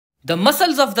The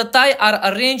muscles of the thigh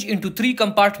are arranged into 3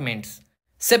 compartments,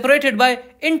 separated by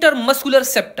intermuscular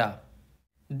septa.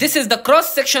 This is the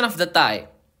cross section of the thigh.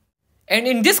 And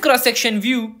in this cross section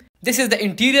view, this is the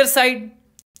interior side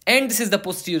and this is the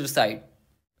posterior side.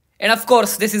 And of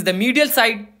course, this is the medial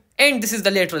side and this is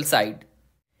the lateral side.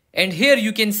 And here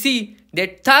you can see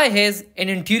that thigh has an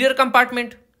interior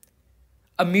compartment,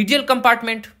 a medial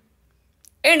compartment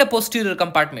and a posterior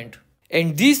compartment.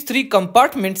 And these 3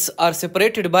 compartments are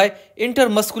separated by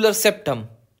intermuscular septum.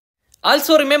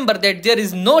 Also remember that there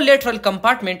is no lateral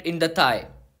compartment in the thigh.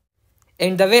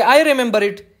 And the way I remember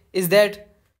it is that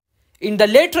in the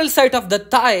lateral side of the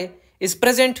thigh is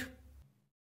present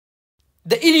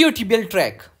the iliotibial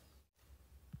tract.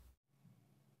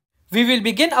 We will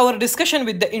begin our discussion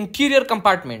with the interior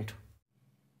compartment.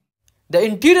 The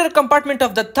interior compartment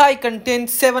of the thigh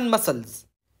contains 7 muscles.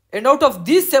 And out of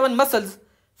these 7 muscles,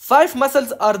 5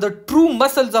 muscles are the true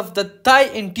muscles of the thigh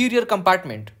interior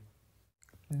compartment.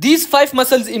 These 5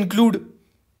 muscles include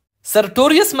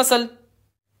sartorius muscle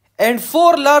and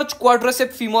 4 large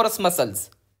quadriceps femoris muscles.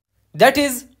 That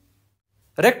is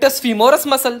rectus femoris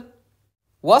muscle,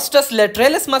 vastus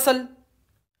lateralis muscle,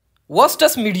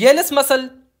 vastus medialis muscle,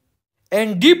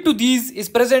 and deep to these is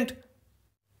present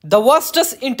the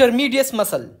vastus intermedius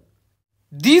muscle.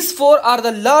 These 4 are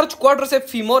the large quadriceps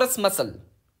femoris muscle.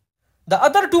 The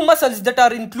other 2 muscles that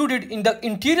are included in the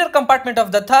interior compartment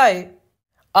of the thigh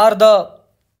are the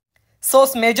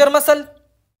Psoas Major Muscle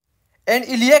and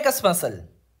iliacus muscle.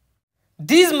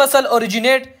 These muscles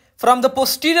originate from the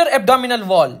posterior abdominal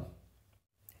wall.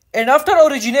 And after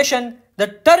origination, the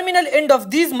terminal end of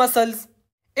these muscles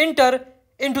enter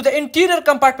into the interior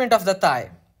compartment of the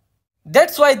thigh.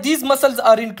 That's why these muscles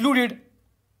are included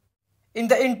in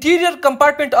the interior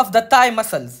compartment of the thigh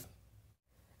muscles.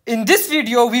 In this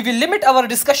video, we will limit our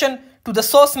discussion to the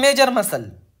Psoas Major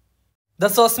Muscle. The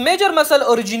Psoas Major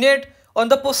Muscle originates on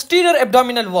the posterior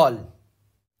abdominal wall.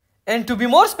 And to be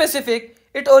more specific,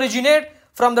 it originates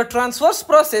from the transverse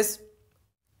process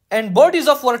and bodies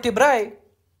of vertebrae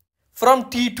from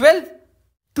T12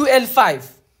 to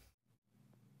L5.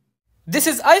 This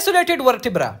is isolated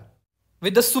vertebra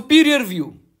with the superior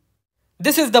view.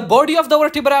 This is the body of the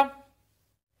vertebra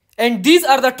and these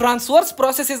are the transverse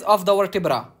processes of the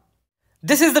vertebra.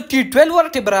 This is the T12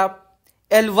 vertebra,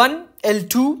 L1,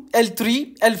 L2,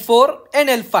 L3, L4 and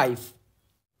L5.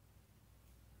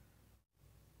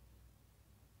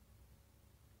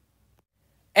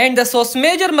 And the Psoas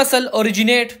Major Muscle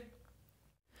originates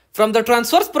from the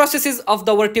transverse processes of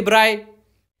the vertebrae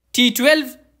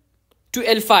T12 to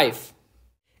L5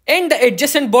 and the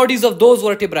adjacent bodies of those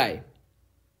vertebrae.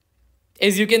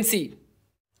 As you can see,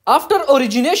 after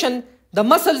origination, the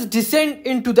muscles descend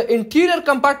into the interior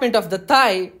compartment of the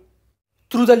thigh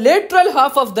through the lateral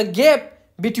half of the gap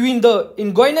between the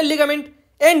inguinal ligament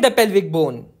and the pelvic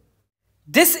bone.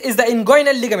 This is the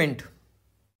inguinal ligament.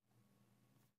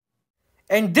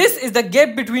 And this is the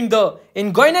gap between the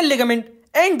inguinal ligament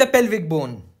and the pelvic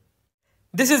bone.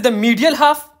 This is the medial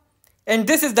half and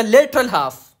this is the lateral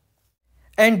half.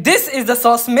 And this is the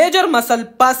Psoas Major Muscle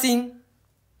passing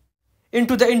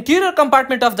into the interior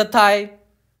compartment of the thigh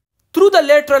through the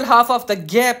lateral half of the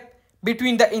gap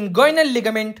between the inguinal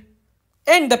ligament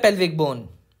and the pelvic bone.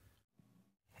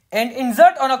 And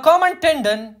insert on a common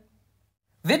tendon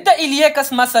with the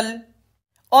iliacus muscle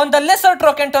on the lesser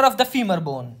trochanter of the femur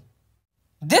bone.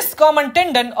 This common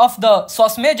tendon of the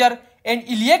Psoas Major and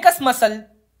iliacus muscle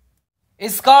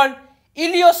is called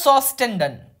iliopsoas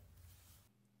tendon.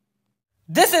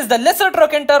 This is the lesser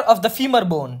trochanter of the femur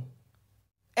bone.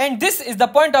 And this is the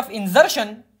point of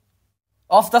insertion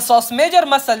of the Psoas Major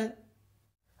muscle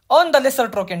on the lesser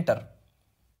trochanter.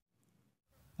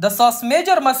 The Psoas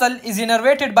Major muscle is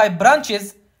innervated by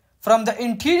branches from the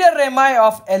interior rami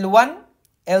of L1,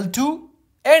 L2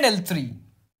 and L3.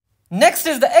 Next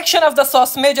is the action of the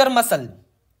Psoas Major muscle.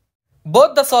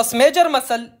 Both the Psoas Major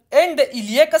muscle and the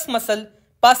iliacus muscle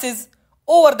passes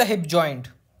over the hip joint.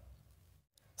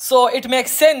 So it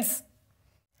makes sense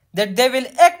that they will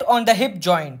act on the hip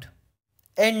joint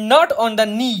and not on the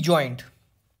knee joint.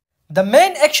 The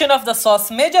main action of the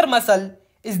Psoas Major muscle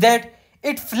is that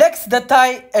it flexes the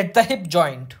thigh at the hip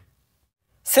joint.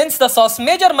 Since the Psoas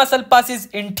Major muscle passes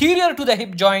interior to the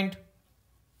hip joint,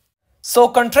 so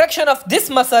contraction of this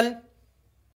muscle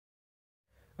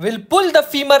will pull the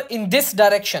femur in this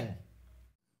direction.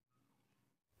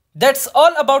 That's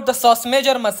all about the Psoas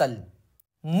Major muscle.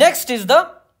 Next is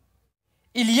the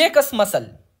iliacus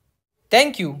muscle.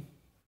 Thank you.